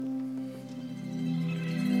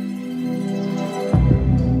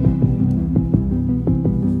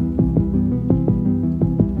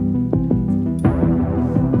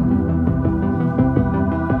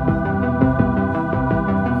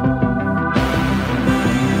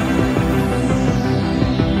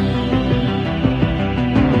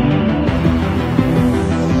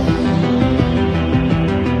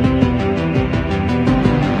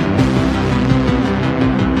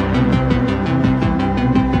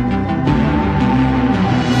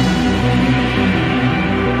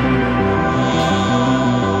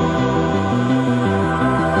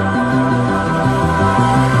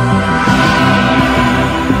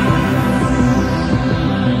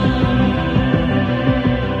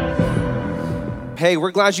Hey,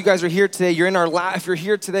 we're glad you guys are here today. If you're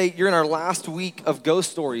here today, you're in our last week of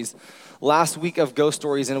Ghost Stories.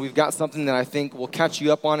 And we've got something that I think will catch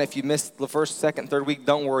you up on. If you missed the first, second, third week,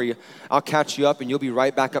 don't worry. I'll catch you up, and you'll be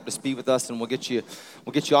right back up to speed with us, and we'll get you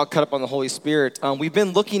all caught up on the Holy Spirit. We've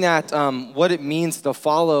been looking at what it means to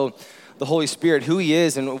follow the Holy Spirit, who he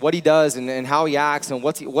is and what he does and how he acts and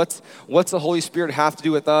what's the Holy Spirit have to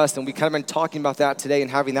do with us. And we kind of been talking about that today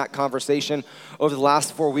and having that conversation over the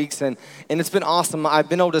last 4 weeks. And it's been awesome. I've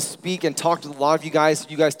been able to speak and talk to a lot of you guys.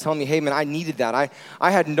 You guys tell me, hey, man, I needed that.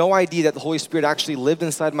 I had no idea that the Holy Spirit actually lived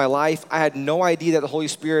inside my life. I had no idea that the Holy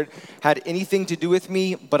Spirit had anything to do with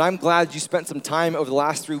me. But I'm glad you spent some time over the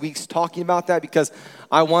last 3 weeks talking about that, because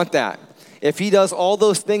I want that. If he does all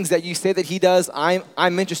those things that you say that he does,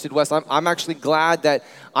 I'm interested, Wes. I'm actually glad that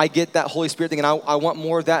I get that Holy Spirit thing, and I want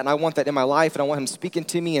more of that, and I want that in my life, and I want him speaking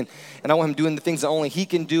to me, and I want him doing the things that only he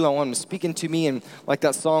can do. I want him speaking to me, and like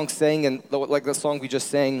that song sang, and like the song we just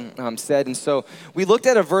sang said. And so we looked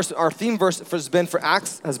at a verse. Our theme verse has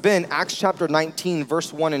been Acts chapter 19,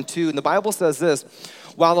 verse 1 and 2. And the Bible says this: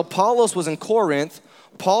 while Apollos was in Corinth,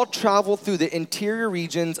 Paul traveled through the interior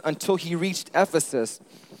regions until he reached Ephesus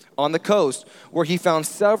on the coast, where he found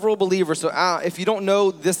several believers. So if you don't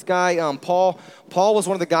know this guy, Paul was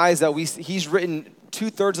one of the guys that he's written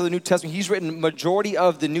 2/3 of the New Testament. He's written majority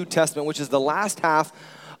of the New Testament, which is the last half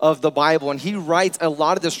of the Bible. And he writes a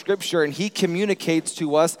lot of the scripture, and he communicates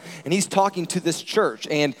to us, and he's talking to this church.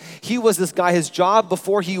 And he was this guy, his job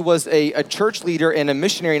before he was a church leader and a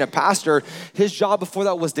missionary and a pastor, his job before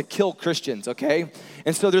that was to kill Christians, okay?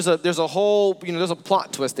 And so there's a whole, there's a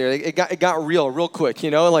plot twist there. It got real quick,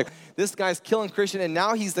 like this guy's killing Christian, and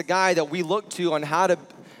now he's the guy that we look to on how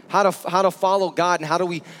to follow God, and how do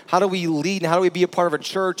we lead, and how do we be a part of a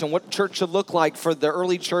church, and what church should look like for the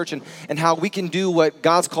early church, and how we can do what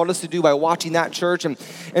God's called us to do by watching that church. And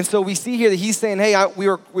so we see here that he's saying, hey, we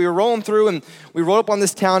were rolling through, and we rolled up on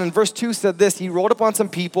this town, and verse 2 said this: he rolled up on some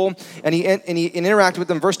people, and he interacted with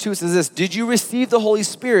them. Verse 2 says this: did you receive the Holy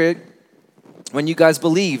Spirit when you guys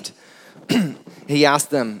believed? He asked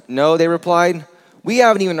them. No, they replied. We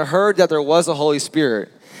haven't even heard that there was a Holy Spirit.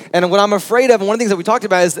 And what I'm afraid of, and one of the things that we talked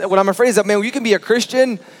about is, what I'm afraid is that, man, you can be a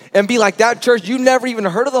Christian and be like that church, you never even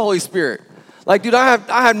heard of the Holy Spirit. Like, dude, I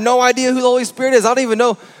have no idea who the Holy Spirit is. I don't even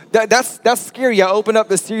know. That's scary. I opened up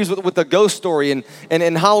this series with the ghost story, and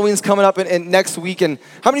Halloween's coming up and next week. And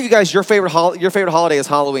how many of you guys, your favorite holiday is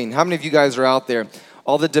Halloween? How many of you guys are out there?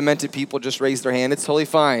 All the demented people just raised their hand. It's totally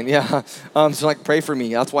fine. Yeah. So pray for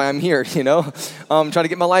me. That's why I'm here, trying to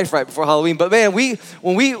get my life right before Halloween. But man, we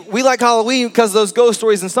like Halloween because of those ghost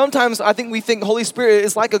stories. And sometimes I think we think Holy Spirit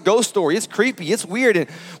is like a ghost story. It's creepy. It's weird. And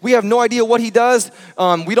we have no idea what he does.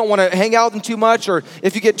 We don't want to hang out with him too much. Or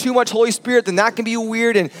if you get too much Holy Spirit, then that can be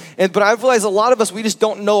weird. But I've realized a lot of us, we just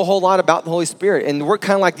don't know a whole lot about the Holy Spirit. And we're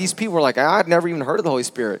kind of like these people. We're like, I'd never even heard of the Holy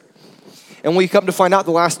Spirit. And we come to find out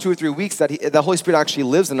the last 2 or 3 weeks that the Holy Spirit actually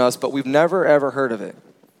lives in us, but we've never, ever heard of it.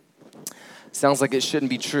 Sounds like it shouldn't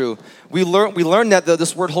be true. We learned that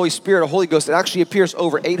this word Holy Spirit or Holy Ghost, it actually appears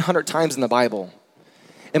over 800 times in the Bible.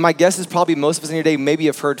 And my guess is probably most of us in here today maybe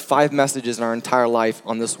have heard 5 messages in our entire life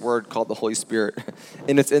on this word called the Holy Spirit.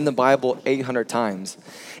 And it's in the Bible 800 times.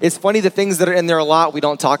 It's funny, the things that are in there a lot we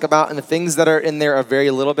don't talk about, and the things that are in there a very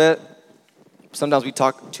little bit, sometimes we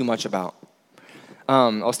talk too much about.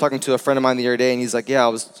 I was talking to a friend of mine the other day, and he's like, yeah, I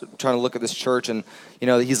was trying to look at this church, and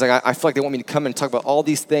he's like, I feel like they want me to come and talk about all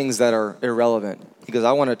these things that are irrelevant. He goes,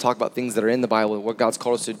 I want to talk about things that are in the Bible, what God's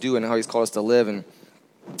called us to do and how he's called us to live. And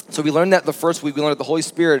so we learned that the first week. We learned that the Holy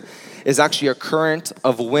Spirit is actually a current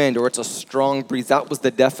of wind, or it's a strong breeze. That was the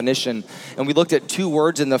definition. And we looked at 2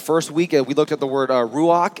 words in the first week. We looked at the word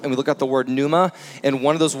ruach, and we looked at the word pneuma. And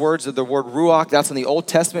one of those words, the word ruach, that's in the Old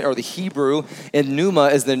Testament or the Hebrew, and pneuma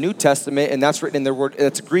is the New Testament, and that's written in the word.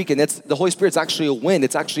 It's Greek, and it's the Holy Spirit's actually a wind.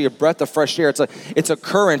 It's actually a breath of fresh air. It's a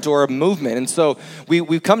current or a movement. And so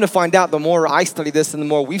we've come to find out, the more I study this and the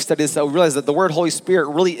more we've studied this, that we realize that the word Holy Spirit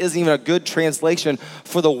really isn't even a good translation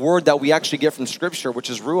for the word that we actually get from Scripture, which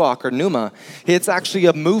is ruach or pneuma. It's actually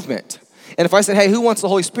a movement. And if I said, hey, who wants the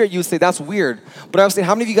Holy Spirit? You would say, that's weird. But I would say,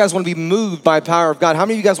 how many of you guys want to be moved by the power of God? How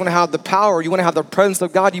many of you guys want to have the power? You want to have the presence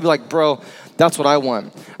of God? You'd be like, bro, that's what I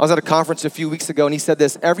want. I was at a conference a few weeks ago, and he said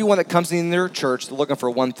this: everyone that comes in their church, they're looking for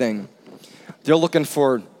one thing. They're looking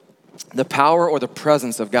for the power or the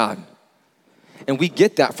presence of God. And we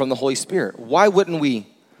get that from the Holy Spirit. Why wouldn't we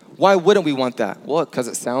want that? Well, because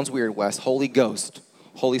it sounds weird, Wes. Holy Ghost.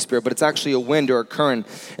 Holy Spirit, but it's actually a wind or a current.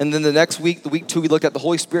 And then the next week, the week 2, we looked at the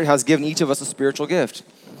Holy Spirit has given each of us a spiritual gift.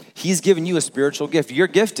 He's given you a spiritual gift. You're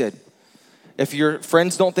gifted. If your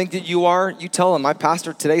friends don't think that you are, you tell them, my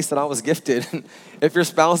pastor today said I was gifted. If your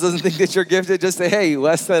spouse doesn't think that you're gifted, just say, hey,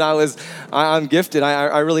 Wes said I'm gifted.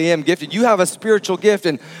 I really am gifted. You have a spiritual gift,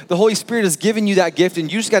 and the Holy Spirit has given you that gift,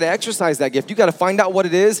 and you just got to exercise that gift. You got to find out what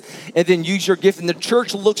it is, and then use your gift. And the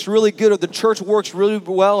church looks really good, or the church works really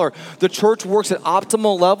well, or the church works at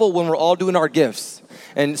optimal level when we're all doing our gifts.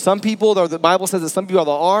 And some people, the Bible says that some people are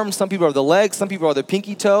the arms, some people are the legs, some people are the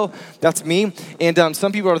pinky toe. That's me. And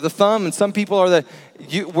some people are the thumb, and some people are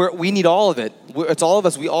we need all of it. It's all of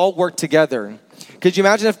us. We all work together. Could you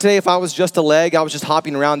imagine if I was just a leg, I was just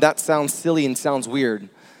hopping around? That sounds silly and sounds weird.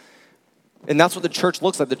 And that's what the church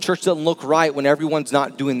looks like. The church doesn't look right when everyone's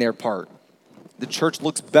not doing their part. The church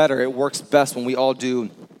looks better. It works best when we all do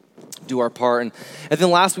our part. And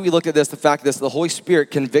then last week we looked at this, the fact that the Holy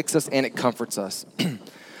Spirit convicts us and it comforts us.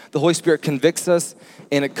 The Holy Spirit convicts us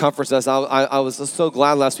and it comforts us. I was so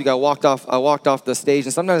glad last week. I walked off the stage,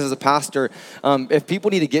 and sometimes as a pastor, if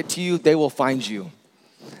people need to get to you, they will find you.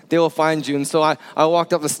 They will find you. And so I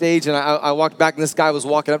walked up the stage, and I walked back, and this guy was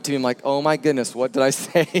walking up to me. I'm like, oh my goodness, what did I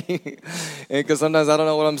say? Because sometimes I don't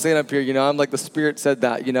know what I'm saying up here. I'm like, the Spirit said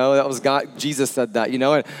that. That was God. Jesus said that.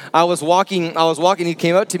 And I was walking. He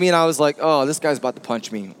came up to me, and I was like, oh, this guy's about to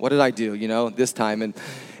punch me. What did I do? This time.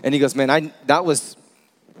 And he goes, man, that was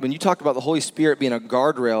when you talk about the Holy Spirit being a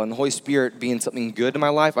guardrail and the Holy Spirit being something good in my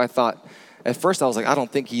life. I thought. At first, I was like, I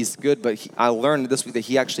don't think he's good, but I learned this week that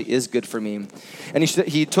he actually is good for me. And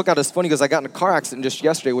he took out his phone. He goes, I got in a car accident just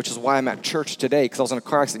yesterday, which is why I'm at church today, because I was in a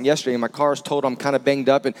car accident yesterday, and my car is totaled. I'm kind of banged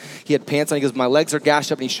up, and he had pants on. He goes, my legs are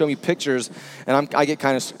gashed up, and he showed me pictures, and I get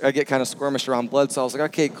kind of squirmish around blood, so I was like,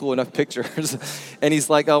 okay, cool, enough pictures. And he's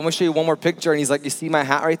like, I'm going to show you one more picture, and he's like, you see my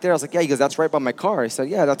hat right there? I was like, yeah. He goes, that's right by my car. I said,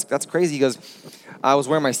 yeah, that's crazy. He goes, I was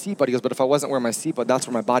wearing my seatbelt. He goes, but if I wasn't wearing my seatbelt, that's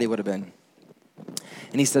where my body would have been.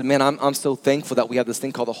 And he said, man, I'm so thankful that we have this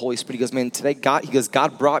thing called the Holy Spirit. He goes, man, today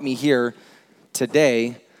God brought me here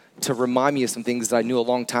today to remind me of some things that I knew a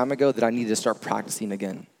long time ago that I needed to start practicing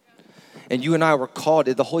again. And you and I were called.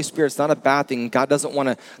 The Holy Spirit's not a bad thing. God doesn't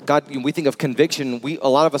want to, we think of conviction. A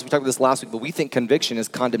lot of us, we talked about this last week, but we think conviction is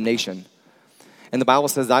condemnation. And the Bible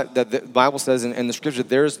says that the Bible says in the scripture,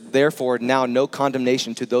 there's therefore now no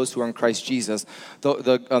condemnation to those who are in Christ Jesus.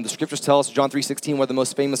 The scriptures tell us, John 3:16, one of the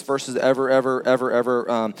most famous verses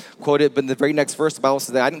ever quoted. But in the very next verse, the Bible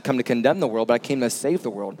says that I didn't come to condemn the world, but I came to save the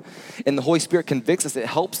world. And the Holy Spirit convicts us. It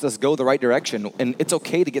helps us go the right direction. And it's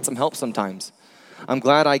okay to get some help sometimes. I'm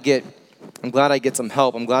glad I get some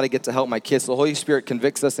help. I'm glad I get to help my kids. So the Holy Spirit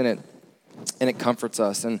convicts us and it comforts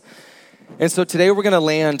us. And so today we're going to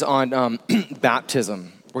land on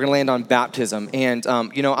baptism. We're going to land on baptism. And,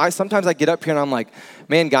 sometimes I get up here and I'm like,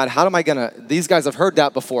 man, God, how am I going to, these guys have heard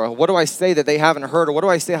that before. What do I say that they haven't heard? Or what do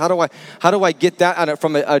I say? How do I get that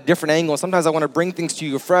from a different angle? Sometimes I want to bring things to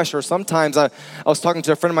you fresh. Or sometimes I was talking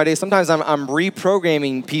to a friend of mine today. Sometimes I'm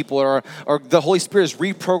reprogramming people or the Holy Spirit is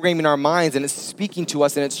reprogramming our minds and it's speaking to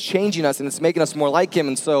us and it's changing us and it's making us more like Him.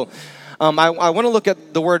 And so I want to look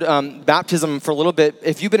at the word baptism for a little bit.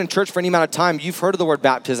 If you've been in church for any amount of time, you've heard of the word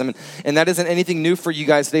baptism, and that isn't anything new for you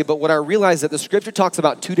guys today, but what I realize is that the scripture talks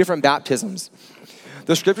about two different baptisms.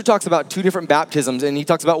 The scripture talks about two different baptisms, and he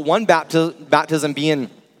talks about one baptism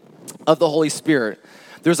being of the Holy Spirit.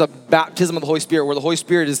 There's a baptism of the Holy Spirit where the Holy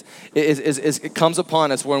Spirit it comes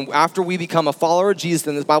upon us. When after we become a follower of Jesus,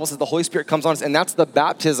 then the Bible says the Holy Spirit comes on us, and that's the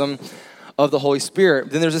baptism of the Holy Spirit.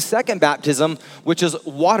 Then there's a second baptism, which is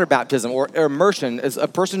water baptism or immersion. Is a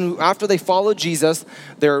person who, after they follow Jesus,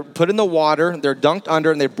 they're put in the water, they're dunked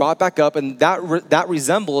under, and they're brought back up, and that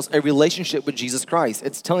resembles a relationship with Jesus Christ.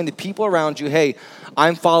 It's telling the people around you, hey,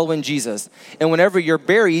 I'm following Jesus. And whenever you're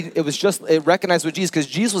buried, it recognized with Jesus, because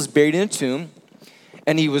Jesus was buried in a tomb,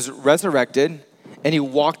 and he was resurrected, and he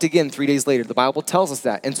walked again 3 days later. The Bible tells us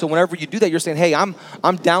that. And so whenever you do that, you're saying, hey, I'm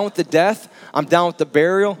down with the death, I'm down with the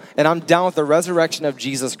burial, and I'm down with the resurrection of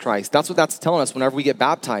Jesus Christ. That's what that's telling us whenever we get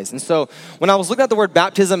baptized. And so when I was looking at the word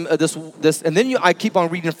baptism, and then I keep on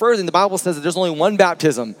reading further, and the Bible says that there's only one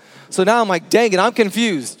baptism. So now I'm like, dang it, I'm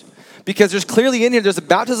confused. Because there's clearly in here, there's a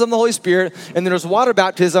baptism of the Holy Spirit, and there's water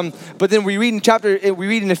baptism. But then we read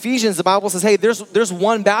in Ephesians, the Bible says, hey, there's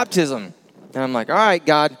one baptism. And I'm like, all right,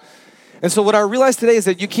 God. And so what I realized today is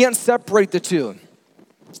that you can't separate the two.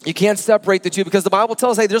 You can't separate the two because the Bible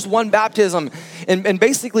tells us, hey, there's one baptism. And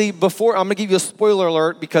basically, I'm going to give you a spoiler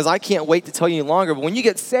alert because I can't wait to tell you any longer. But when you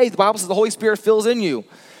get saved, the Bible says the Holy Spirit fills in you.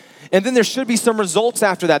 And then there should be some results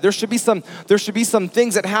after that. There should be some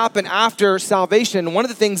things that happen after salvation. One of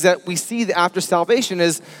the things that we see after salvation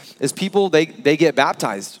is people, they get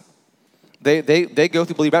baptized. They go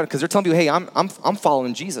through believing baptism because they're telling people, hey, I'm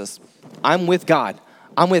following Jesus. I'm with God.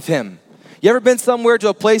 I'm with Him. You ever been somewhere to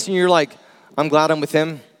a place and you're like, I'm glad I'm with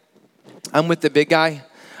him. I'm with the big guy.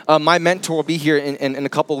 My mentor will be here in a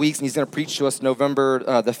couple weeks, and he's going to preach to us November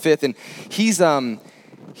the 5th. And he's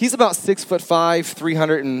about 6'5",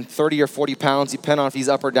 330 or 40 pounds, depending on if he's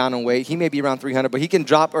up or down in weight. He may be around 300, but he can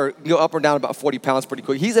drop or go up or down about 40 pounds pretty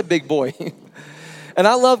quick. He's a big boy. And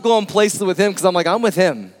I love going places with him because I'm like, I'm with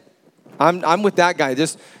him. I'm with that guy.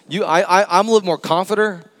 I'm a little more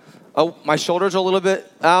confident. Oh, my shoulders are a little bit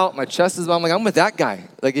out. My chest is. I'm with that guy.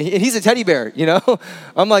 Like, and he's a teddy bear, you know.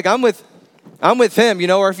 I'm with him, you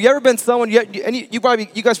know. Or if you ever been someone, you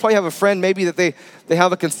guys probably have a friend maybe that they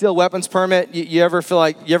have a concealed weapons permit. You ever feel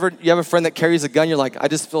like you have a friend that carries a gun? You're like, I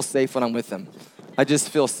just feel safe when I'm with them. I just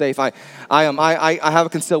feel safe. I have a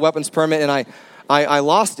concealed weapons permit, and I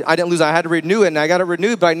lost it. I didn't lose it. I had to renew it, and I got it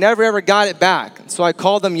renewed, but I never ever got it back. So I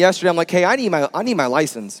called them yesterday. I'm like, hey, I need my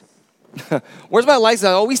license. Where's my license?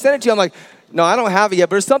 Oh, we sent it to you. I'm like, no, I don't have it yet.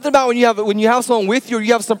 But there's something about when you have someone with you, or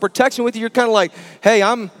you have some protection with you, you're kind of like, hey,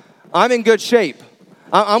 I'm in good shape.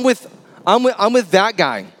 I'm with that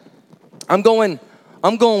guy. I'm going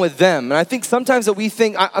with them. And I think sometimes that we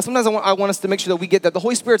think, I want us to make sure that we get that the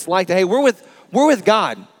Holy Spirit's like that. Hey, we're with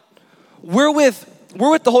God. We're with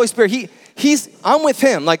the Holy Spirit. I'm with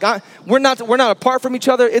him. Like we're not apart from each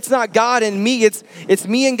other. It's not God and me. It's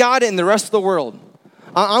me and God and the rest of the world.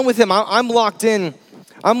 I'm with him. I'm locked in.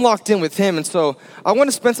 I'm locked in with him. And so I want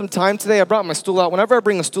to spend some time today. I brought my stool out. Whenever I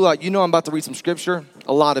bring a stool out, you know I'm about to read some scripture,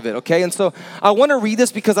 a lot of it, okay? And so I want to read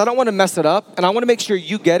this because I don't want to mess it up, and I want to make sure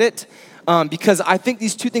you get it because I think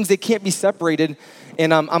these two things, they can't be separated.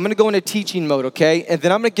 And I'm going to go into teaching mode, okay? And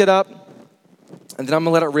then I'm going to get up, and then I'm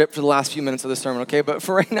going to let it rip for the last few minutes of the sermon, okay? But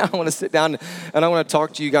for right now, I want to sit down, and I want to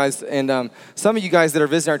talk to you guys. And some of you guys that are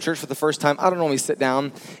visiting our church for the first time, I don't normally sit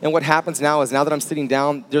down. And what happens now is now that I'm sitting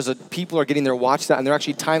down, people are getting their watch out, and they're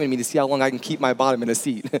actually timing me to see how long I can keep my bottom in a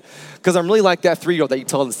seat. Because I'm really like that 3-year-old that you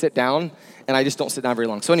tell to sit down, and I just don't sit down very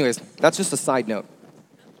long. So anyways, that's just a side note.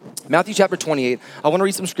 Matthew chapter 28, I want to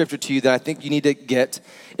read some scripture to you that I think you need to get.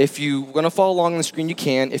 If you want to follow along on the screen, you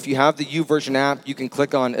can. If you have the YouVersion app, you can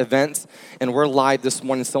click on events, and we're live this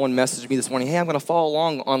morning. Someone messaged me this morning, hey, I'm going to follow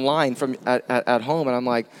along online from at home, and I'm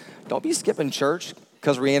like, don't be skipping church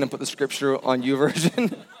because Rhiannon put the scripture on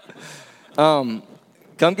YouVersion.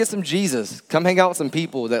 Come get some Jesus. Come hang out with some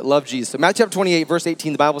people that love Jesus. So Matthew chapter 28, verse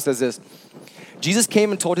 18, the Bible says this. Jesus came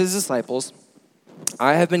and told his disciples,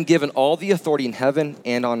 I have been given all the authority in heaven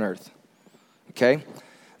and on earth. Okay?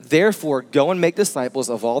 Therefore, go and make disciples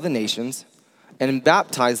of all the nations and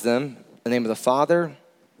baptize them in the name of the Father,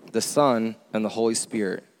 the Son, and the Holy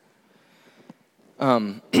Spirit.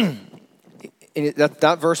 And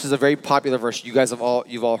that verse is a very popular verse. You guys you've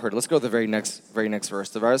all heard it. Let's go to the very next verse.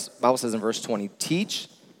 The Bible says in verse 20, teach.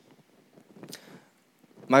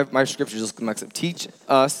 My scripture just mixed up. Teach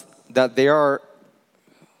us that they are.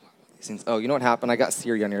 Oh, you know what happened? I got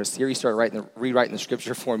Siri on here. Siri started rewriting the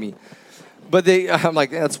scripture for me. But I'm like,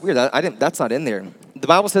 that's weird. That's not in there. The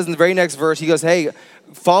Bible says in the very next verse, he goes, hey,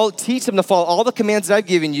 teach them to follow all the commands that I've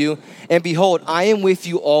given you, and behold, I am with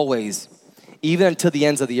you always, even until the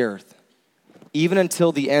ends of the earth. Even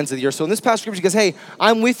until the ends of the earth. So in this passage of scripture, he goes, hey,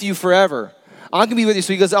 I'm with you forever. I'm going to be with you.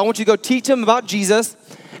 So he goes, I want you to go teach them about Jesus,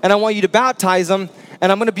 and I want you to baptize them,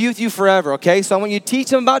 and I'm going to be with you forever, okay? So I want you to teach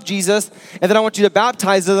them about Jesus, and then I want you to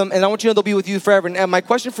baptize them, and I want you to know they'll be with you forever. And my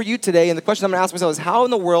question for you today, and the question I'm going to ask myself is, how in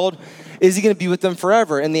the world is he going to be with them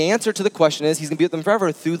forever? And the answer to the question is, he's going to be with them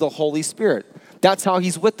forever through the Holy Spirit. That's how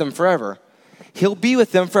he's with them forever. He'll be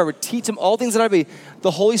with them forever. Teach them all things that I be.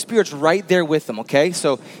 The Holy Spirit's right there with them, okay?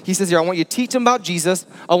 So he says here, I want you to teach them about Jesus.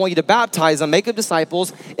 I want you to baptize them, make them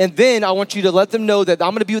disciples. And then I want you to let them know that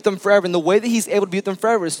I'm going to be with them forever. And the way that he's able to be with them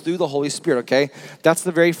forever is through the Holy Spirit, okay? That's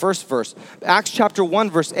the very first verse. Acts chapter 1,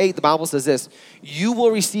 verse 8, the Bible says this. You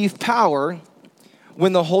will receive power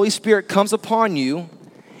when the Holy Spirit comes upon you,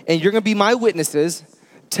 and you're going to be my witnesses,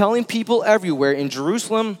 telling people everywhere in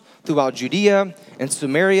Jerusalem, throughout Judea and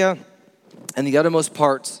Samaria, and the uttermost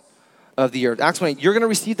parts of the earth. Acts 1:8, you're going to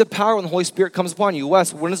receive the power when the Holy Spirit comes upon you.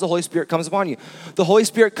 Wes, when does the Holy Spirit comes upon you? The Holy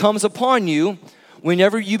Spirit comes upon you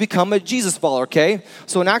whenever you become a Jesus follower, okay?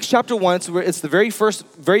 So in Acts chapter 1, it's the very first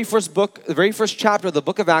book, the very first chapter of the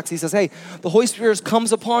book of Acts. He says, hey, the Holy Spirit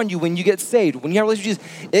comes upon you when you get saved. When you have a relationship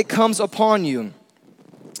with Jesus, it comes upon you.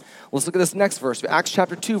 Let's look at this next verse. Acts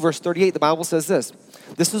chapter 2, verse 38, the Bible says this.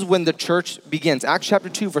 This is when the church begins. Acts chapter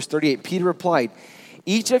 2, verse 38, Peter replied,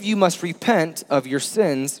 each of you must repent of your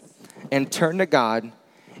sins and turn to God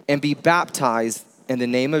and be baptized in the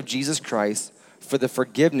name of Jesus Christ for the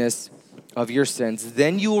forgiveness of your sins.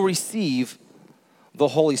 Then you will receive the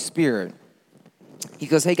Holy Spirit. He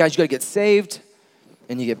goes, hey guys, you got to get saved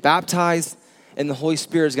and you get baptized and the Holy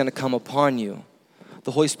Spirit is going to come upon you.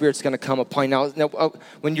 the Holy Spirit's going to come upon you. Now,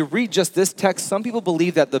 when you read just this text, some people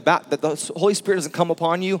believe that the Holy Spirit doesn't come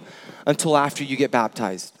upon you until after you get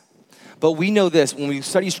baptized. But we know this, when we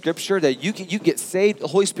study Scripture, that you get saved, the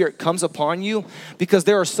Holy Spirit comes upon you, because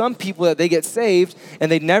there are some people that they get saved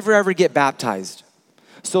and they never ever get baptized.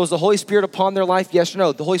 So is the Holy Spirit upon their life? Yes or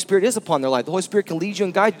no? The Holy Spirit is upon their life. The Holy Spirit can lead you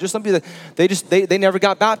and guide you. There's some people that they never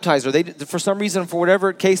got baptized, or they, for some reason, for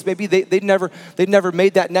whatever case may be, they'd never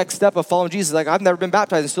made that next step of following Jesus. Like, I've never been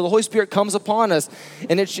baptized. And so the Holy Spirit comes upon us,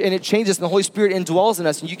 and it changes, and the Holy Spirit indwells in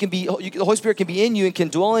us. And the Holy Spirit can be in you and can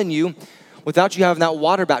dwell in you without you having that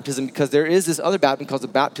water baptism, because there is this other baptism called the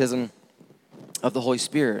baptism of the Holy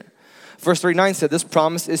Spirit. Verse 39 said, this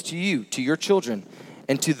promise is to you, to your children,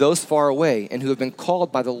 and to those far away, and who have been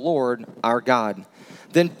called by the Lord our God.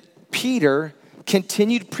 Then Peter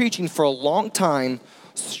continued preaching for a long time,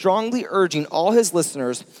 strongly urging all his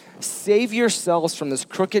listeners, save yourselves from this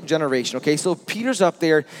crooked generation. Okay, so Peter's up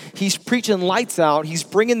there, he's preaching lights out, he's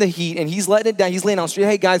bringing the heat, and he's letting it down. He's laying out straight,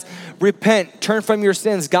 hey guys, repent, turn from your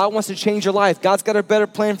sins. God wants to change your life. God's got a better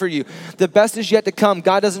plan for you. The best is yet to come.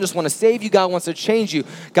 God doesn't just want to save you, God wants to change you.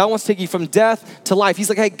 God wants to take you from death to life. He's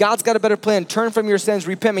like, hey, God's got a better plan. Turn from your sins,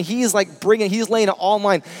 repent. And he's like he's laying it all in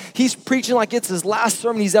line. He's preaching like it's his last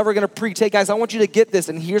sermon he's ever going to preach. Hey guys, I want you to get this.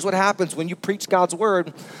 And here's what happens when you preach God's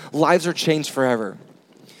word: lives are changed forever.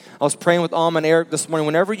 I was praying with Alma and Eric this morning.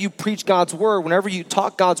 Whenever you preach God's word, whenever you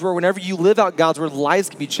talk God's word, whenever you live out God's word, lives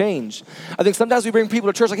can be changed. I think sometimes we bring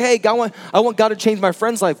people to church like, hey, I want God to change my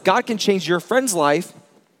friend's life. God can change your friend's life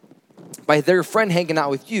by their friend hanging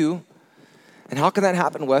out with you. And how can that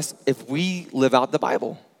happen, Wes, if we live out the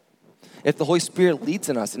Bible? If the Holy Spirit leads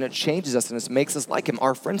in us and it changes us and it makes us like him,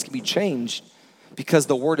 our friends can be changed because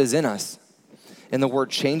the word is in us and the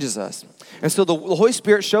word changes us. And so the Holy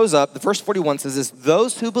Spirit shows up. The verse 41 says this: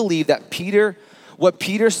 those who believe that what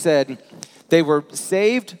Peter said, they were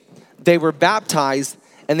saved, they were baptized,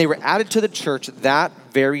 and they were added to the church that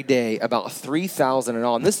very day, about 3,000 in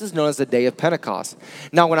all. And this is known as the day of Pentecost.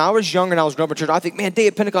 Now, when I was younger and I was growing up in church, I think, man, day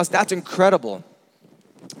of Pentecost, that's incredible.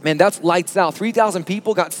 Man, that's lights out. 3,000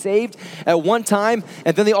 people got saved at one time,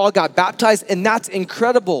 and then they all got baptized, and that's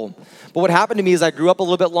incredible. But what happened to me is I grew up a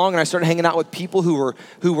little bit longer, and I started hanging out with people who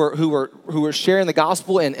were sharing the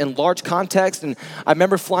gospel in large context. And I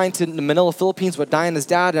remember flying to Manila, Philippines with Diana's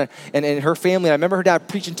dad and her family. And I remember her dad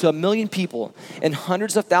preaching to 1 million people, and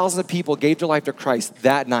hundreds of thousands of people gave their life to Christ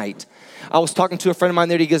that night. I was talking to a friend of mine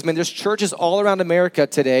there. He goes, man, there's churches all around America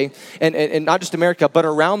today, and not just America, but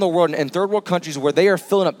around the world, and third world countries, where they are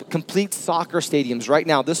filling up complete soccer stadiums right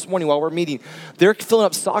now. This morning while we're meeting, they're filling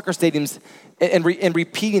up soccer stadiums and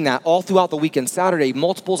repeating that all throughout the weekend. Saturday,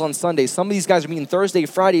 multiples on Sunday. Some of these guys are meeting Thursday,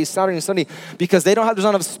 Friday, Saturday, and Sunday because there's not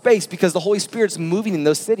enough space, because the Holy Spirit's moving in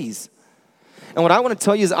those cities. And what I want to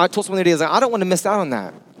tell you is, I told someone the other day, I don't want to miss out on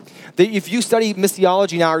that. If you study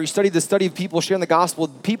missiology now, or you study the study of people sharing the gospel,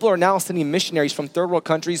 people are now sending missionaries from third world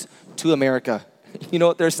countries to America. You know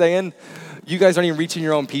what they're saying? You guys aren't even reaching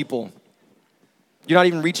your own people. You're not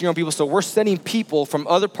even reaching your own people. So we're sending people from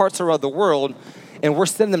other parts of the world, and we're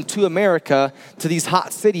sending them to America, to these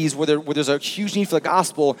hot cities where there's a huge need for the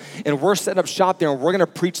gospel, and we're setting up shop there, and we're going to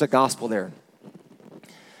preach the gospel there.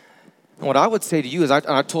 And what I would say to you is,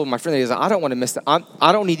 I told my friend, I don't want to miss that.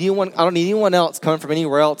 I don't need anyone else coming from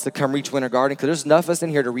anywhere else to come reach Winter Garden, because there's enough of us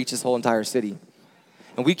in here to reach this whole entire city.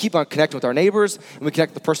 And we keep on connecting with our neighbors, and we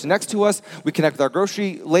connect with the person next to us. We connect with our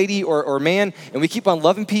grocery lady or man, and we keep on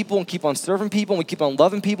loving people and keep on serving people, and we keep on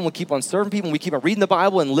loving people and we keep on serving people, and we keep on reading the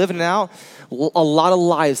Bible and living it out. A lot of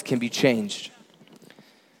lives can be changed.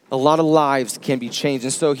 A lot of lives can be changed.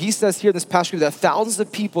 And so he says here in this passage that thousands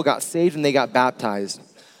of people got saved and they got baptized.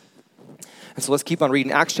 And so let's keep on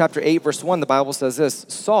reading. Acts chapter 8, verse 1, the Bible says this: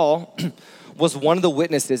 Saul was one of the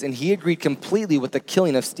witnesses, and he agreed completely with the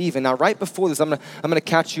killing of Stephen. Now, right before this, I'm gonna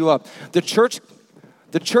catch you up. The church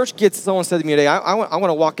someone said to me today, I want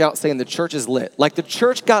to walk out saying the church is lit. Like, the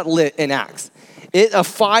church got lit in Acts. A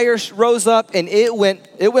fire rose up, and it went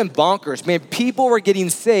bonkers. Man, people were getting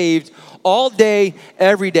saved all day,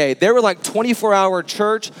 every day. They were like 24-hour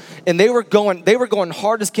church, and they were going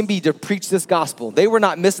hard as can be to preach this gospel. They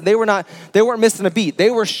weren't missing a beat.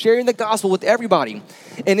 They were sharing the gospel with everybody.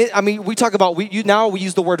 And we talk about, we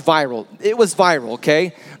use the word viral. It was viral,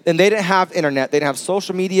 okay? And they didn't have internet. They didn't have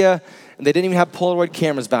social media, and they didn't even have Polaroid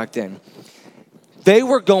cameras back then. They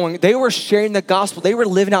were sharing the gospel. They were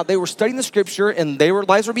living out. They were studying the scripture, and their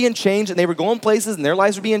lives were being changed, and they were going places, and their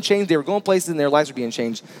lives were being changed. They were going places, and their lives were being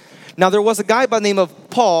changed. Now, there was a guy by the name of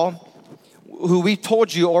Paul, who we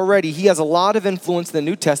told you already, he has a lot of influence in the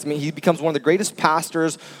New Testament. He becomes one of the greatest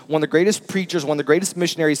pastors, one of the greatest preachers, one of the greatest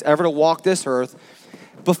missionaries ever to walk this earth.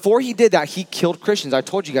 before he did that, he killed Christians. I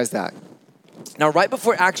told you guys that. Now, right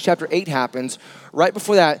before Acts chapter 8 happens, right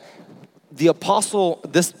before that, this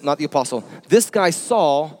guy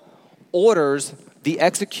Saul orders the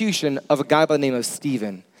execution of a guy by the name of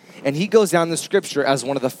Stephen. And he goes down in the scripture as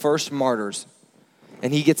one of the first martyrs.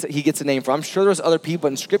 And he gets a name for. I'm sure there's other people, but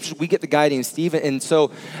in scripture we get the guy named Stephen. And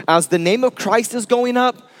so as the name of Christ is going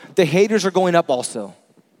up, the haters are going up also.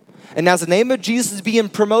 And as the name of Jesus is being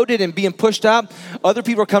promoted and being pushed up, other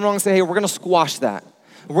people are coming along and say, hey, we're going to squash that.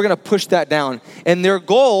 We're going to push that down. And their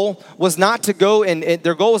goal was not to go and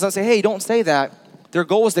their goal was not to say, hey, don't say that. Their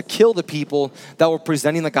goal was to kill the people that were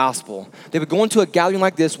presenting the gospel. They would go into a gathering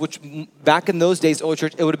like this, which back in those days, early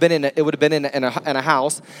church, it would have been in a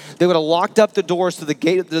house. They would have locked up the doors to the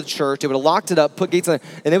gate of the church. They would have locked it up, put gates on it,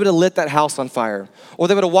 and they would have lit that house on fire. Or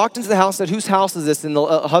they would have walked into the house and said, whose house is this? And the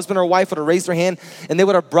husband or wife would have raised their hand, and they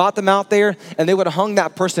would have brought them out there, and they would have hung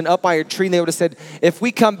that person up by a tree, and they would have said, if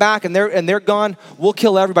we come back and they're gone, we'll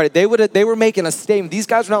kill everybody. They were making a statement. These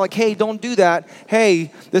guys were not like, hey, don't do that.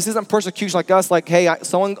 Hey, this isn't persecution like us. Like, hey,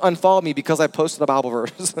 someone unfollowed me because I posted a Bible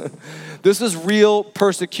verse. This is real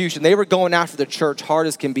persecution. They were going after the church hard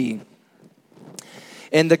as can be.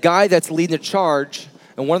 And the guy that's leading the charge,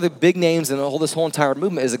 and one of the big names in this whole entire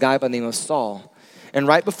movement is a guy by the name of Saul. And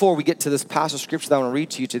right before we get to this passage of scripture that I want to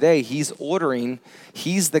read to you today, he's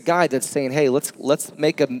the guy that's saying, hey, let's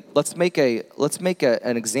make an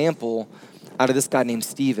example out of this guy named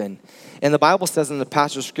Stephen. And the Bible says in the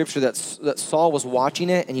passage of scripture that Saul was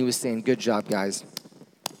watching it and he was saying, good job, guys.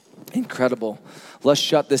 Incredible. Let's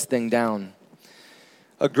shut this thing down.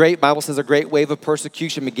 Bible says a great wave of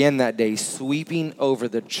persecution began that day, sweeping over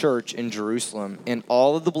the church in Jerusalem. And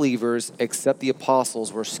all of the believers, except the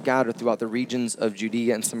apostles, were scattered throughout the regions of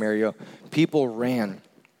Judea and Samaria. People ran.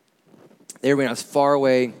 They ran as far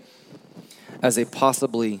away as they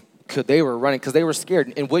possibly could. They were running because they were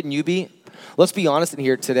scared. And wouldn't you be? Let's be honest in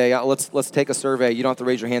here today. Let's take a survey. You don't have to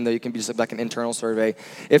raise your hand though. You can be just like an internal survey.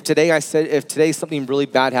 If today something really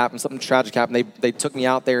bad happened, something tragic happened, they took me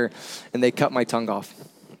out there and they cut my tongue off.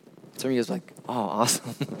 Some of you guys are like, oh,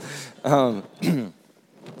 awesome.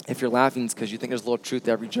 If you're laughing, it's because you think there's a little truth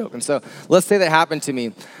to every joke. And so let's say that happened to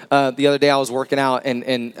me. The other day I was working out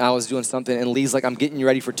and I was doing something and Lee's like, I'm getting you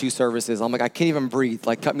ready for 2 services. I'm like, I can't even breathe.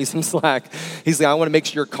 Like, cut me some slack. He's like, I want to make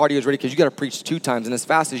sure your cardio is ready because you got to preach 2 times. And as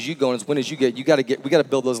fast as you go and as when as you get, we got to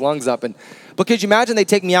build those lungs up. And because you imagine they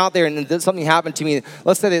take me out there and something happened to me.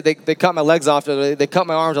 Let's say they cut my legs off, they cut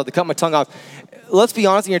my arms off, they cut my tongue off. Let's be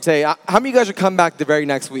honest here today. How many of you guys are coming back the very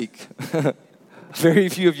next week? Very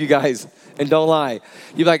few of you guys. And don't lie.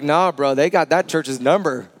 You're like, nah, bro, they got that church's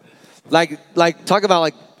number. Like talk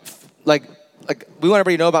about like we want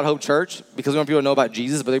everybody to know about Hope Church because we want people to know about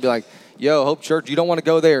Jesus, but they'd be like, yo, Hope Church, you don't want to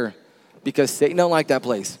go there because Satan don't like that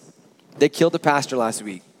place. They killed the pastor last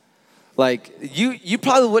week. Like, you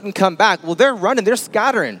probably wouldn't come back. Well, they're running, they're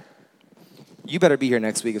scattering. You better be here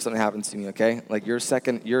next week if something happens to me, okay? Like,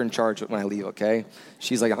 you're in charge when I leave, okay?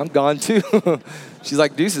 She's like, I'm gone too. She's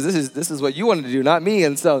like, Deuces, this is what you wanted to do, not me.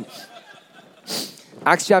 And so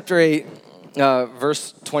Acts chapter 8,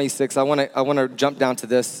 verse 26, I want to jump down to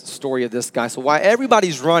this story of this guy. So while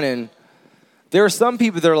everybody's running, there are some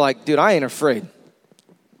people that are like, dude, I ain't afraid.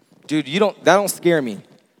 Dude, that don't scare me.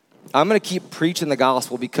 I'm going to keep preaching the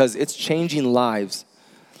gospel because it's changing lives.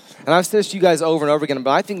 And I've said this to you guys over and over again,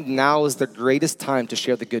 but I think now is the greatest time to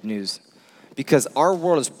share the good news because our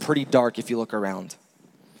world is pretty dark if you look around.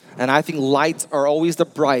 And I think lights are always the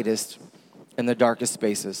brightest in the darkest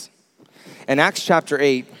spaces. In Acts chapter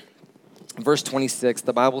 8, verse 26,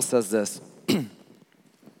 the Bible says this. And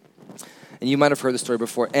you might have heard the story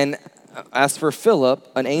before. And as for Philip,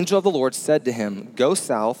 an angel of the Lord said to him, go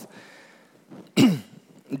south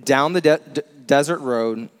down the desert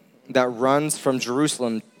road that runs from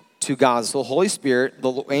Jerusalem to Gaza. So the Holy Spirit,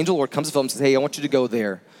 the angel of the Lord comes to Philip and says, hey, I want you to go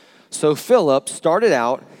there. So Philip started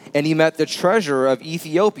out and he met the treasurer of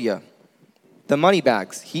Ethiopia, the money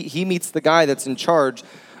bags. He meets the guy that's in charge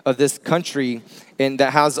of this country and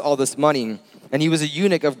that has all this money. And he was a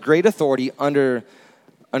eunuch of great authority under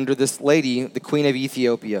this lady, the queen of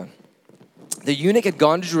Ethiopia. The eunuch had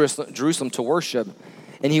gone to Jerusalem to worship,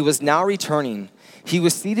 and he was now returning. He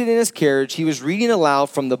was seated in his carriage. He was reading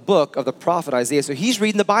aloud from the book of the prophet Isaiah. So he's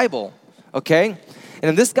reading the Bible, okay?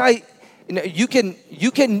 And this guy, you can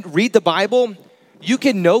read the Bible, you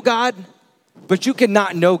can know God, but you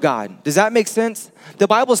cannot know God. Does that make sense? The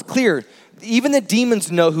Bible is clear. Even the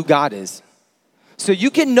demons know who God is. So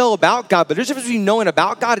you can know about God, but there's a difference between knowing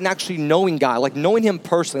about God and actually knowing God, like knowing him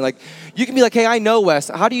personally. Like you can be like, hey, I know Wes.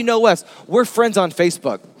 How do you know Wes? We're friends on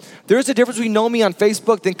Facebook. There's a difference between knowing me on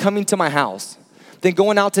Facebook than coming to my house. than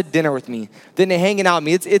going out to dinner with me, than hanging out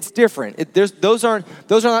with me. It's different. Those are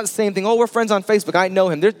not the same thing. Oh, we're friends on Facebook. I know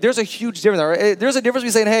him. There's a huge difference. Right? There's a difference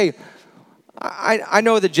between saying, hey, I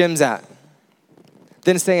know where the gym's at,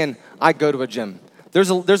 than saying, I go to a gym. There's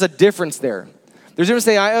a difference there. There's a difference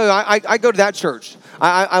saying, I go to that church.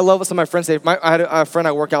 I love what some of my friends say. I had a friend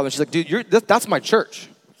I work out with, and she's like, dude, that's my church.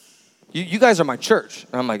 You guys are my church.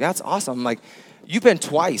 And I'm like, that's awesome. I'm like, you've been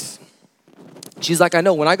twice. She's like, I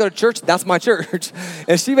know. When I go to church, that's my church.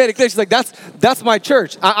 And she made it clear. She's like, that's my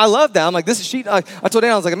church. I love that. I'm like, I told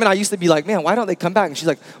Anna, I was like, man, I used to be like, man, why don't they come back? And she's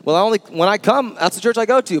like, well, when I come, that's the church I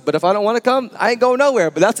go to. But if I don't want to come, I ain't going nowhere.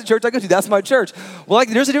 But that's the church I go to. That's my church. Well, like,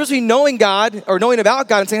 there's a difference between knowing God or knowing about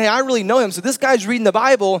God and saying, hey, I really know him. So this guy's reading the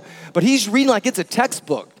Bible, but he's reading like it's a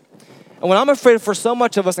textbook. And what I'm afraid for so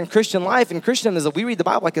much of us in Christian life and Christian is that we read the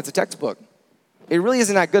Bible like it's a textbook. It really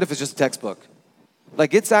isn't that good if it's just a textbook.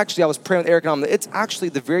 Like it's actually, I was praying with Eric and it's actually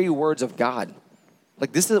the very words of God.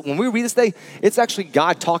 Like this is, when we read this day, it's actually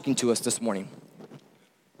God talking to us this morning.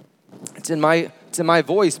 It's in my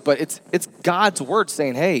voice, but it's God's word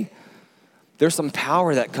saying, hey, there's some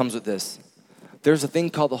power that comes with this. There's a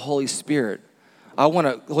thing called the Holy Spirit.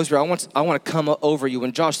 Holy Spirit, I want to come over you.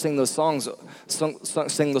 When Josh sang those songs,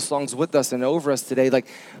 sang those songs with us and over us today, like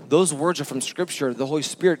those words are from Scripture. The Holy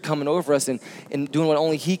Spirit coming over us and doing what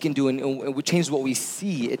only He can do, and it changes what we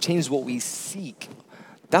see. It changes what we seek.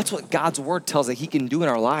 That's what God's word tells that He can do in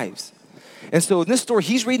our lives. And so in this story,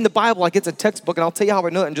 he's reading the Bible like it's a textbook, and I'll tell you how I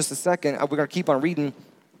know that in just a second. We're going to keep on reading.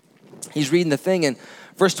 He's reading the thing, and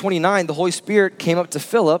verse 29, the Holy Spirit came up to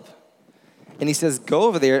Philip, and he says, go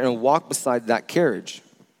over there and walk beside that carriage.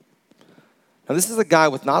 Now, this is a guy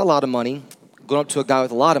with not a lot of money going up to a guy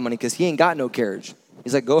with a lot of money because he ain't got no carriage.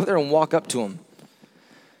 He's like, go over there and walk up to him.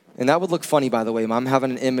 And that would look funny, by the way. I'm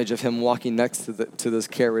having an image of him walking next to this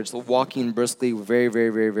carriage, walking briskly, very, very,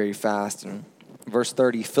 very, very fast. And verse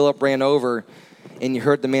 30, Philip ran over, and he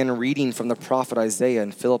heard the man reading from the prophet Isaiah.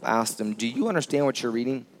 And Philip asked him, do you understand what you're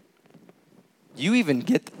reading? Do you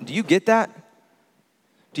get that?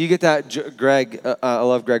 Do you get that, Greg? I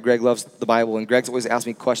love Greg. Greg loves the Bible, and Greg's always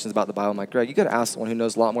asking me questions about the Bible. I'm like, Greg, you got to ask someone who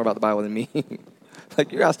knows a lot more about the Bible than me.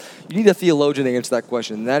 Like, you need a theologian to answer that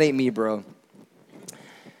question. That ain't me, bro.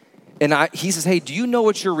 And he says, hey, do you know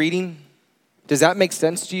what you're reading? Does that make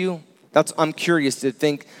sense to you? I'm curious to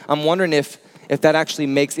think. I'm wondering if that actually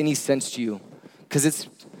makes any sense to you, because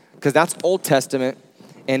that's Old Testament,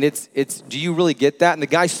 and it's. Do you really get that? And the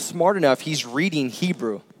guy's smart enough. He's reading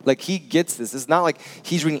Hebrew. Like, he gets this. It's not like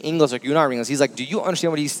he's reading English like you're not reading English. He's like, do you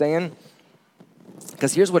understand what he's saying?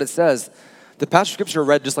 Because here's what it says. The passage of Scripture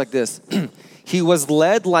read just like this. He was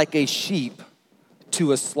led like a sheep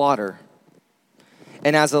to a slaughter.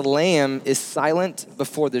 And as a lamb is silent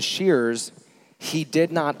before the shearers, he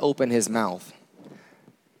did not open his mouth.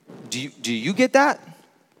 Do you get that?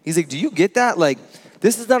 He's like, do you get that? Like,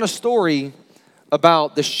 this is not a story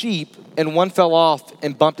about the sheep and one fell off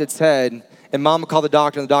and bumped its head, and mama called the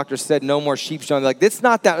doctor, and the doctor said, no more sheep showing. Like, it's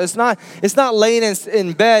not that. It's not laying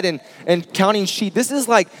in bed and counting sheep. This is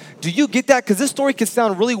like, do you get that? Because this story can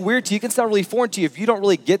sound really weird to you. It can sound really foreign to you if you don't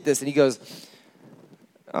really get this. And he goes,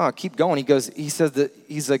 oh, keep going. He said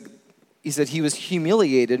he was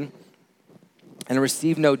humiliated and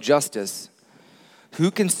received no justice.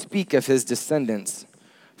 Who can speak of his descendants?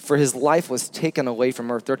 For his life was taken away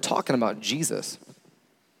from earth. They're talking about Jesus.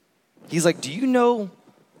 He's like, do you know,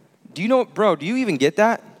 bro, do you even get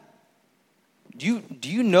that? Do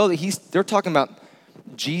you know that they're talking about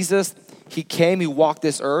Jesus? He came, he walked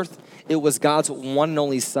this earth. It was God's one and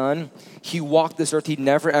only son. He walked this earth. He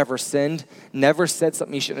never, ever sinned, never said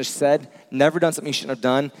something he shouldn't have said, never done something he shouldn't have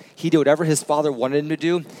done. He did whatever his father wanted him to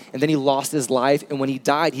do, and then he lost his life. And when he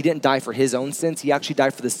died, he didn't die for his own sins. He actually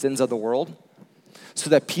died for the sins of the world, so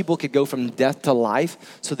that people could go from death to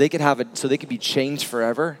life, so they could be changed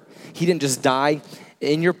forever. He didn't just die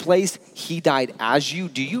in your place. He died as you.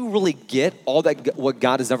 Do you really get all that, what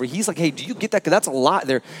God has done for you? He's like, hey, do you get that? Because that's a lot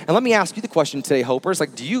there. And let me ask you the question today, Hopers.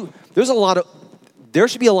 Like, there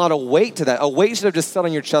should be a lot of weight to that. A weight should have just sat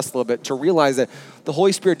on your chest a little bit to realize that the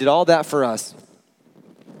Holy Spirit did all that for us.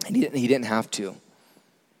 And he didn't have to.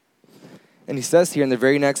 And he says here in the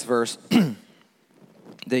very next verse,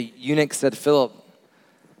 the eunuch said, Philip,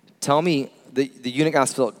 tell me, the eunuch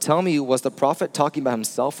asked Philip, tell me, was the prophet talking about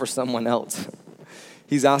himself or someone else?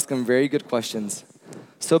 He's asking very good questions.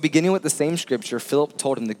 So beginning with the same scripture, Philip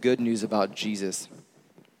told him the good news about Jesus.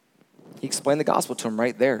 He explained the gospel to him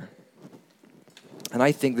right there. And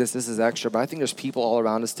I think this is extra, but I think there's people all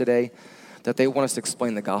around us today that they want us to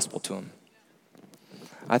explain the gospel to them.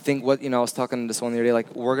 I think I was talking to someone the other day,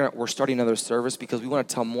 like we're starting another service because we want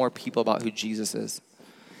to tell more people about who Jesus is.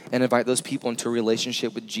 and invite those people into a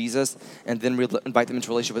relationship with Jesus, and then invite them into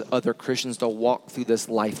a relationship with other Christians to walk through this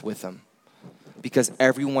life with them. Because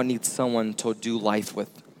everyone needs someone to do life with.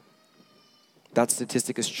 That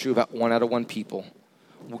statistic is true about 1 out of 1 people.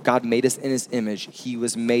 God made us in his image. He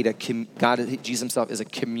was made Jesus himself is a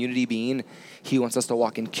community being. He wants us to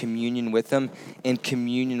walk in communion with him, in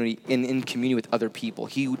communion with other people.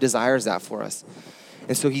 He desires that for us.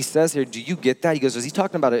 And so he says here, do you get that? He goes, is he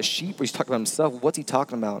talking about a sheep or he's talking about himself? What's he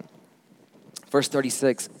talking about? Verse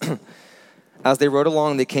 36, as they rode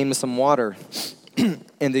along, they came to some water.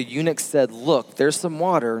 And the eunuch said, look, there's some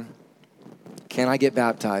water. Can I get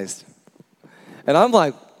baptized? And I'm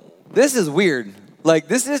like, this is weird. Like,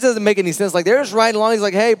 this just doesn't make any sense. Like, they're just riding along. He's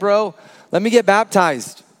like, hey, bro, let me get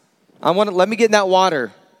baptized. Let me get in that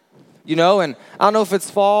water. You know, and I don't know if it's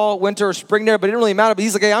fall, winter, or spring there, but it didn't really matter. But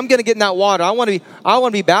he's like, hey, I'm going to get in that water. I want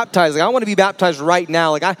to be baptized. Like, I want to be baptized right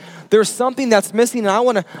now. Like, there's something that's missing, and I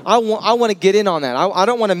want to get in on that. I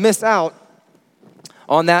don't want to miss out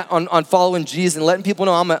on that, on following Jesus and letting people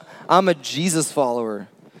know I'm a Jesus follower.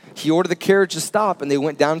 He ordered the carriage to stop, and they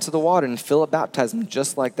went down to the water, and Philip baptized them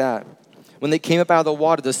just like that. When they came up out of the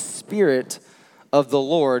water, the Spirit of the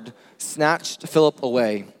Lord snatched Philip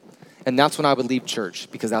away. And that's when I would leave church,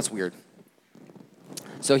 because that's weird.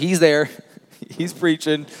 So he's there, he's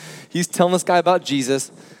preaching, he's telling this guy about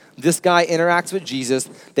Jesus. This guy interacts with Jesus.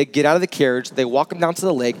 They get out of the carriage, they walk him down to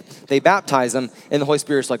the lake, they baptize him, and the Holy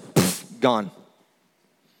Spirit's like, poof, gone.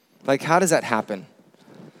 Like, how does that happen?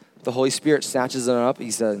 The Holy Spirit snatches him up. He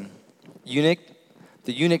said, the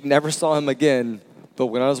eunuch never saw him again, but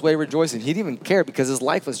went on his way rejoicing. He didn't even care because his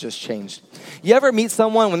life was just changed. You ever meet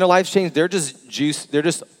someone when their life's changed, they're just juiced, they're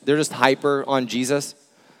just hyper on Jesus?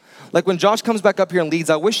 Like when Josh comes back up here and leads,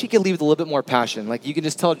 I wish he could lead with a little bit more passion. Like you can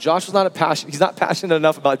just tell Josh was he's not passionate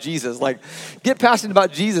enough about Jesus. Like get passionate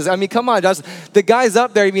about Jesus. I mean, come on, Josh. The guy's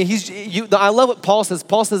up there. I mean, I love what Paul says.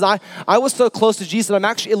 Paul says, I was so close to Jesus that it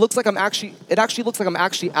actually looks like I'm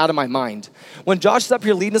actually out of my mind. When Josh is up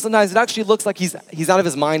here leading us sometimes, it actually looks like he's out of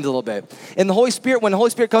his mind a little bit. And when the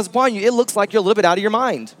Holy Spirit comes upon you, it looks like you're a little bit out of your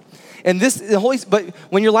mind. But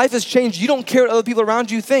when your life has changed, you don't care what other people around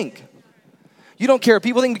you think. You don't care what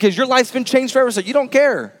people think because your life's been changed forever, so you don't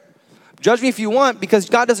care. Judge me if you want because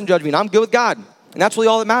God doesn't judge me, and I'm good with God. And that's really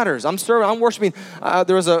all that matters. I'm serving, I'm worshiping.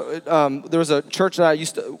 There was a church that I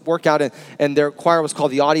used to work out in, and their choir was called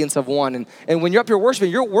the Audience of One. And when you're up here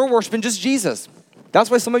worshiping, we're worshiping just Jesus. That's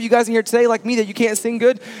why some of you guys in here today, like me, that you can't sing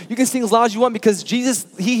good, you can sing as loud as you want because Jesus,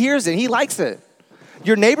 he hears it, he likes it.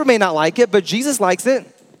 Your neighbor may not like it, but Jesus likes it.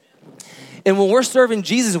 And when we're serving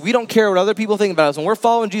Jesus, we don't care what other people think about us. When we're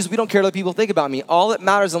following Jesus, we don't care what other people think about me. All that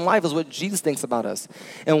matters in life is what Jesus thinks about us.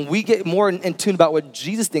 And we get more in tune about what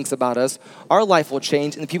Jesus thinks about us, our life will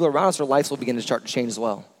change, and the people around us, their lives will begin to start to change as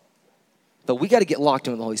well. But we got to get locked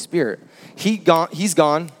in with the Holy Spirit. He's gone.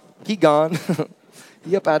 He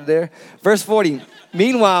up out of there. Verse 40,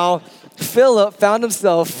 meanwhile, Philip found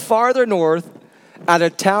himself farther north at a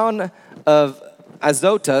town of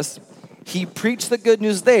Azotus. He preached the good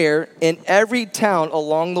news there in every town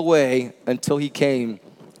along the way until he came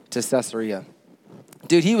to Caesarea.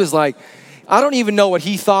 Dude, he was like, I don't even know what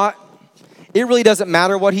he thought. It really doesn't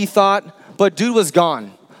matter what he thought, but dude was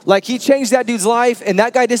gone. Like he changed that dude's life and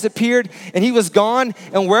that guy disappeared and he was gone.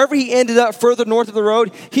 And wherever he ended up further north of the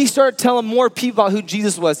road, he started telling more people about who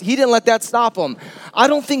Jesus was. He didn't let that stop him. I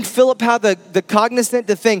don't think Philip had the cognizant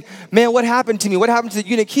to think, man, what happened to me? What happened to the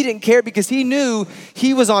eunuch? He didn't care because he knew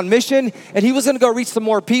he was on mission and he was going to go reach some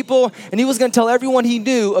more people and he was going to tell everyone he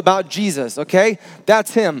knew about Jesus, okay?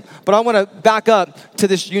 That's him. But I want to back up to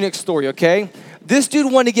this eunuch story, okay? This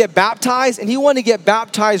dude wanted to get baptized and he wanted to get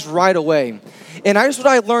baptized right away. And here's what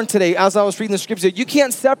I learned today as I was reading the scripture. You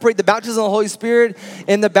can't separate the baptism of the Holy Spirit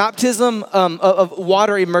and the baptism of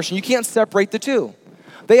water immersion. You can't separate the two.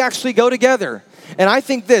 They actually go together. And I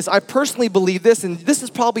think this, I personally believe this, and this is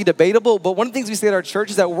probably debatable, but one of the things we say at our church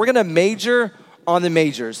is that we're going to major on the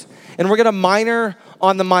majors. And we're going to minor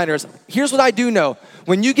on the minors. Here's what I do know.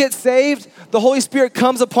 When you get saved, the Holy Spirit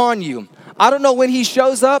comes upon you. I don't know when he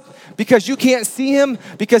shows up because you can't see him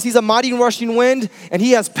because he's a mighty rushing wind and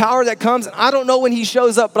he has power that comes. I don't know when he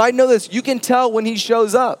shows up, but I know this. You can tell when he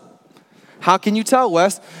shows up. How can you tell,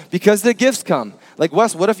 Wes? Because the gifts come. Like,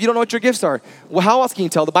 Wes, what if you don't know what your gifts are? Well, how else can you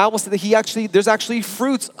tell? The Bible said that there's actually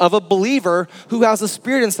fruits of a believer who has a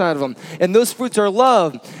spirit inside of them. And those fruits are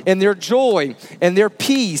love and their joy and their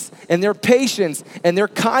peace and their patience and their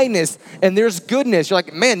kindness and there's goodness. You're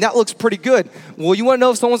like, man, that looks pretty good. Well, you want to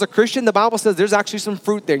know if someone's a Christian? The Bible says there's actually some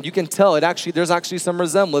fruit there. You can tell there's actually some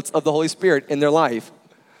resemblance of the Holy Spirit in their life.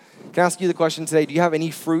 Can I ask you the question today? Do you have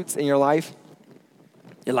any fruits in your life?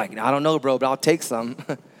 You're like, I don't know, bro, but I'll take some.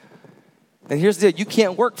 And here's the deal, you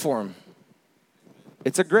can't work for them.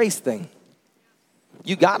 It's a grace thing.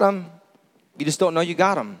 You got them. You just don't know you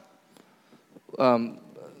got them.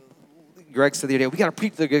 Greg said the other day, we got to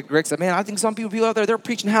preach. Greg said, man, I think some people out there, they're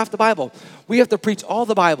preaching half the Bible. We have to preach all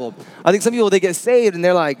the Bible. I think some people, they get saved and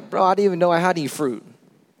they're like, bro, I didn't even know I had any fruit.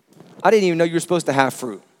 I didn't even know you were supposed to have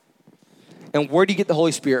fruit. And where do you get the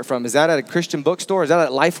Holy Spirit from? Is that at a Christian bookstore? Is that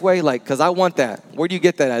at Lifeway? Like, because I want that. Where do you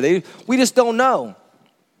get that at? We just don't know.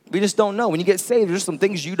 We just don't know. When you get saved, there's some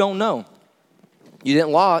things you don't know. You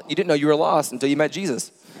didn't know you were lost until you met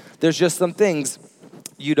Jesus. There's just some things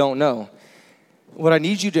you don't know. What I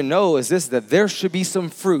need you to know is this, that there should be some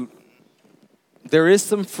fruit. There is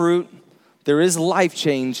some fruit. There is life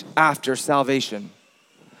change after salvation.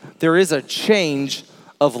 There is a change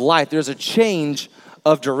of life. There's a change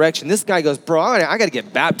of direction. This guy goes, bro, I got to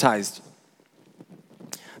get baptized.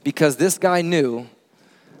 Because this guy knew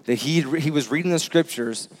that he was reading the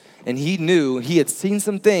scriptures and he knew he had seen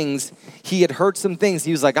some things. He had heard some things.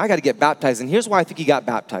 He was like, I got to get baptized. And here's why I think he got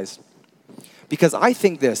baptized. Because I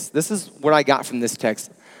think this is what I got from this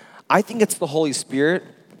text. I think it's the Holy Spirit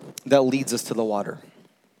that leads us to the water.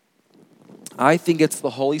 I think it's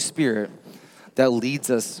the Holy Spirit that leads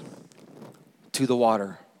us to the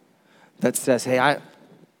water. That says, hey,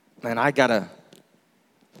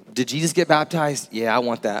 did Jesus get baptized? Yeah, I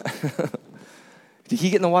want that. Did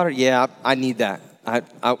he get in the water? Yeah, I need that. I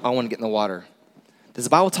want to get in the water. Does the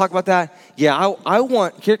Bible talk about that? Yeah, I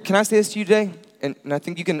want, here, can I say this to you today? And I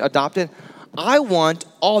think you can adopt it. I want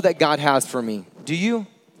all that God has for me. Do you?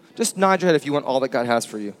 Just nod your head if you want all that God has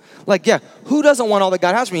for you. Like, yeah, who doesn't want all that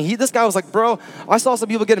God has for me? This guy was like, bro, I saw some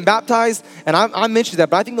people getting baptized, and I mentioned that,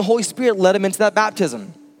 but I think the Holy Spirit led him into that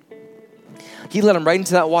baptism. He led him right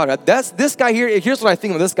into that water. That's this guy here. Here's what I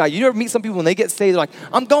think of this guy. You ever meet some people when they get saved, they're like,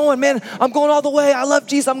 I'm going, man. I'm going all the way. I love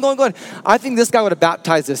Jesus. I'm going. I think this guy would have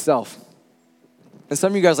baptized himself. And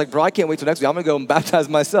some of you guys are like, bro, I can't wait till next week. I'm going to go and baptize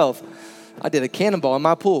myself. I did a cannonball in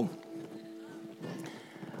my pool.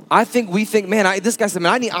 We think, man, this guy said,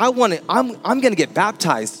 man, I'm going to get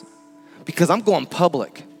baptized because I'm going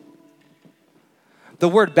public. The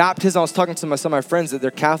word baptism, I was talking to some of my friends that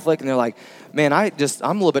they're Catholic, and they're like, man, I'm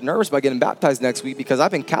a little bit nervous about getting baptized next week because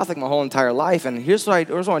I've been Catholic my whole entire life. And here's what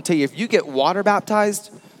I want to tell you. If you get water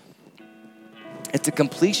baptized, it's a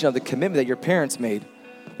completion of the commitment that your parents made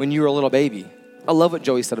when you were a little baby. I love what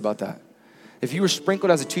Joey said about that. If you were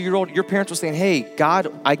sprinkled as a 2-year-old, your parents were saying, hey,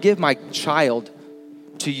 God, I give my child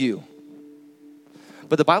to you.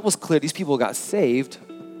 But the Bible's clear. These people got saved,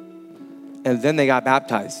 and then they got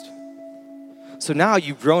baptized. So now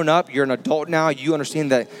you've grown up, you're an adult now, you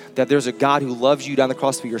understand that there's a God who loves you down the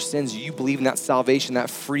cross for your sins. You believe in that salvation, that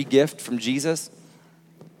free gift from Jesus.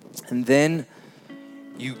 And then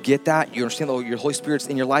you get that, you understand that your Holy Spirit's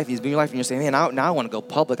in your life, He's been in your life, and you're saying, man, now I want to go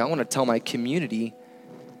public. I want to tell my community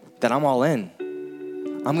that I'm all in.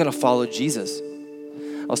 I'm going to follow Jesus.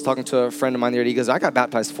 I was talking to a friend of mine the other day. He goes, I got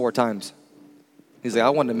baptized 4 times. He's like, I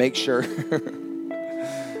wanted to make sure.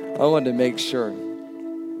 I wanted to make sure.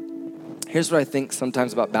 Here's what I think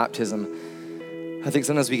sometimes about baptism. I think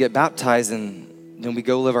sometimes we get baptized and then we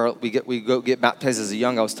go get baptized as a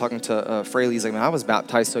young. I was talking to Fraley. He's like, man, I was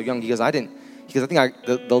baptized so young. He goes, I think the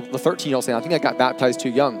 13-year-old saying, I think I got baptized too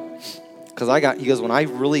young. He goes, when I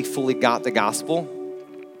really fully got the gospel,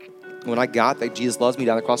 when I got that Jesus loves me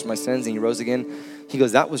down the cross for my sins and He rose again, he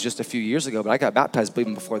goes, that was just a few years ago, but I got baptized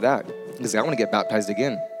even before that. He goes, I want to get baptized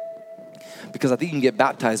again. Because I think you can get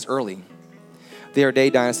baptized early. The other day,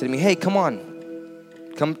 Diana said to me, hey, come on.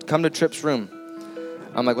 Come to Tripp's room.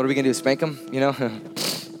 I'm like, what are we going to do, spank him? You know?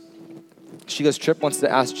 She goes, Tripp wants to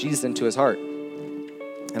ask Jesus into his heart.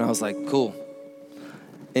 And I was like, cool.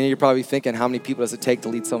 And you're probably thinking, how many people does it take to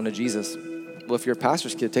lead someone to Jesus? Well, if you're a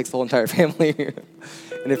pastor's kid, it takes the whole entire family.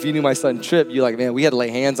 And if you knew my son Tripp, you're like, man, we had to lay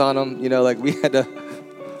hands on him. You know, like we had to.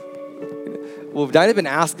 Well, Diana had been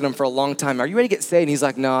asking him for a long time, are you ready to get saved? And he's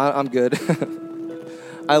like, no, I'm good.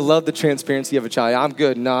 I love the transparency of a child. I'm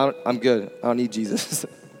good. No, I'm good. I don't need Jesus.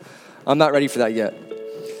 I'm not ready for that yet.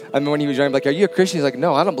 I mean, when he was young, I'm like, are you a Christian? He's like,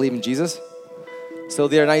 no, I don't believe in Jesus. So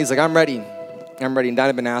the other night, he's like, I'm ready. And Diana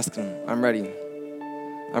had been asking him, I'm ready.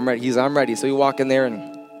 He's like, I'm ready. So we walk in there,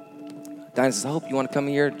 and Diana says, Hope, you want to come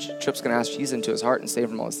here? Tripp's going to ask Jesus into his heart and save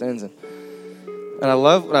him from all his sins. And what I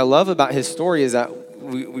love about his story is that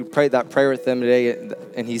we prayed that prayer with them today,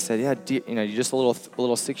 and he said, yeah, dear, you're just a little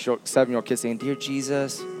 6-year-old, 7-year-old kid saying, dear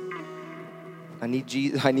Jesus, I need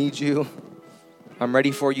you. I'm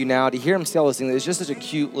ready for you now. To hear him say all those things, it's just such a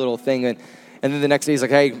cute little thing. And then the next day, he's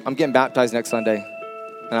like, hey, I'm getting baptized next Sunday.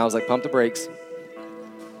 And I was like, pump the brakes.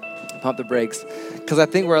 pump the brakes. Because I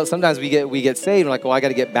think sometimes we get saved and like, well, I got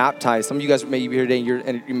to get baptized. Some of you guys may be here today and you're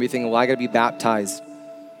thinking, well, I got to be baptized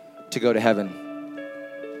to go to heaven.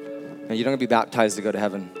 And you don't have to be baptized to go to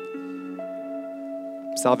heaven.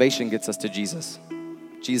 Salvation gets us to Jesus.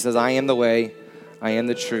 Jesus says, I am the way, I am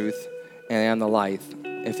the truth, and I am the life.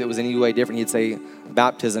 If it was any way different, he'd say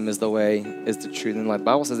baptism is the way, is the truth, and the life. The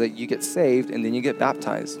Bible says that you get saved and then you get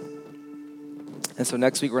baptized. And so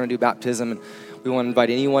next week we're going to do baptism, and we want to invite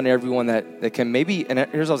anyone, everyone that can maybe, and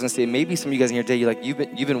here's what I was going to say, maybe some of you guys in here today,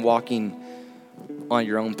 you've been walking on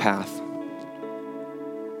your own path,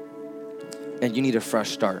 and you need a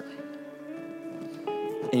fresh start.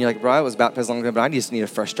 And you're like, bro, I was baptized long ago, but I just need a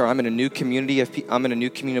fresh start. I'm in a new community of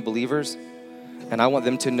believers, and I want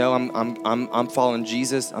them to know I'm following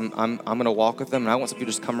Jesus. I'm going to walk with them, and I want some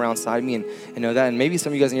people to just come around side me and know that. And maybe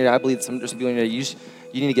some of you guys in here, I believe some people in here, you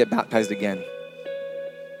need to get baptized again.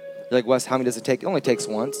 You're like, Wes, how many does it take? It only takes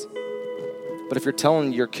once. But if you're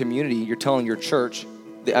telling your community, you're telling your church,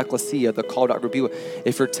 the ecclesia, the called out group of people,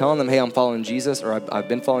 if you're telling them, hey, I'm following Jesus, or I've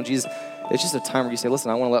been following Jesus, it's just a time where you say, listen,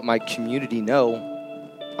 I want to let my community know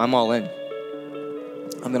I'm all in.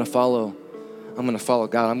 I'm going to follow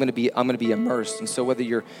God. I'm going to be immersed. And so whether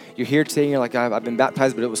you're here today and you're like, I've been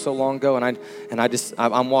baptized, but it was so long ago, and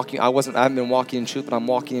I'm walking. I haven't been walking in truth, but I'm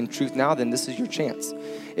walking in truth now. Then this is your chance.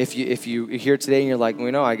 If you're here today and you're like,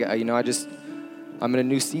 well, I'm in a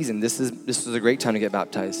new season. This is a great time to get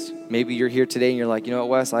baptized. Maybe you're here today and you're like, you know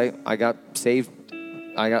what, Wes, I got saved,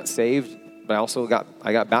 but I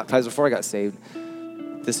got baptized before I got saved.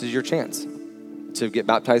 This is your chance to get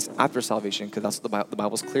baptized after salvation, because that's what the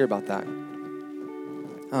Bible's clear about that.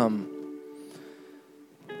 And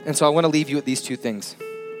so I want to leave you with these two things,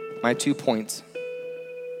 my 2 points,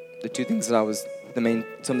 the two things that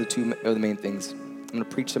some of the main things. I'm going to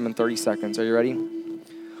preach them in 30 seconds. Are you ready?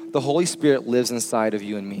 The Holy Spirit lives inside of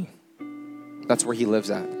you and me. That's where he lives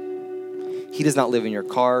at. He does not live in your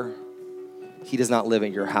car. He does not live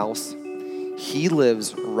in your house. He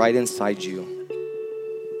lives right inside you.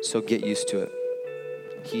 So get used to it.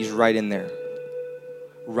 He's right in there.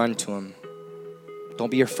 Run to him.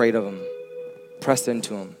 Don't be afraid of him. Press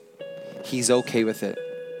into him. He's okay with it.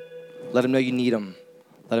 Let him know you need him.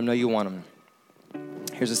 Let him know you want him.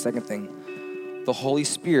 Here's the second thing. The Holy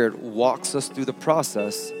Spirit walks us through the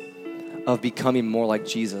process of becoming more like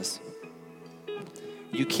Jesus.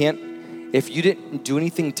 If you didn't do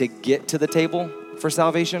anything to get to the table for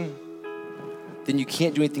salvation, then you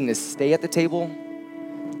can't do anything to stay at the table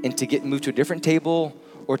and to get moved to a different table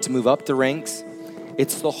or to move up the ranks.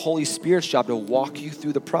 It's the Holy Spirit's job to walk you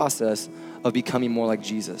through the process of becoming more like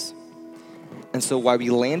Jesus. And so while we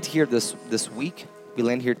land here this week, we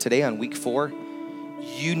land here today on week 4,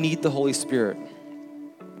 you need the Holy Spirit.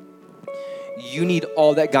 You need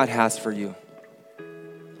all that God has for you.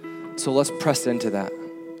 So let's press into that.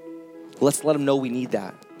 Let's let him know we need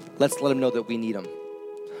that. Let's let him know that we need him.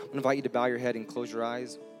 I'm going to invite you to bow your head and close your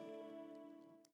eyes.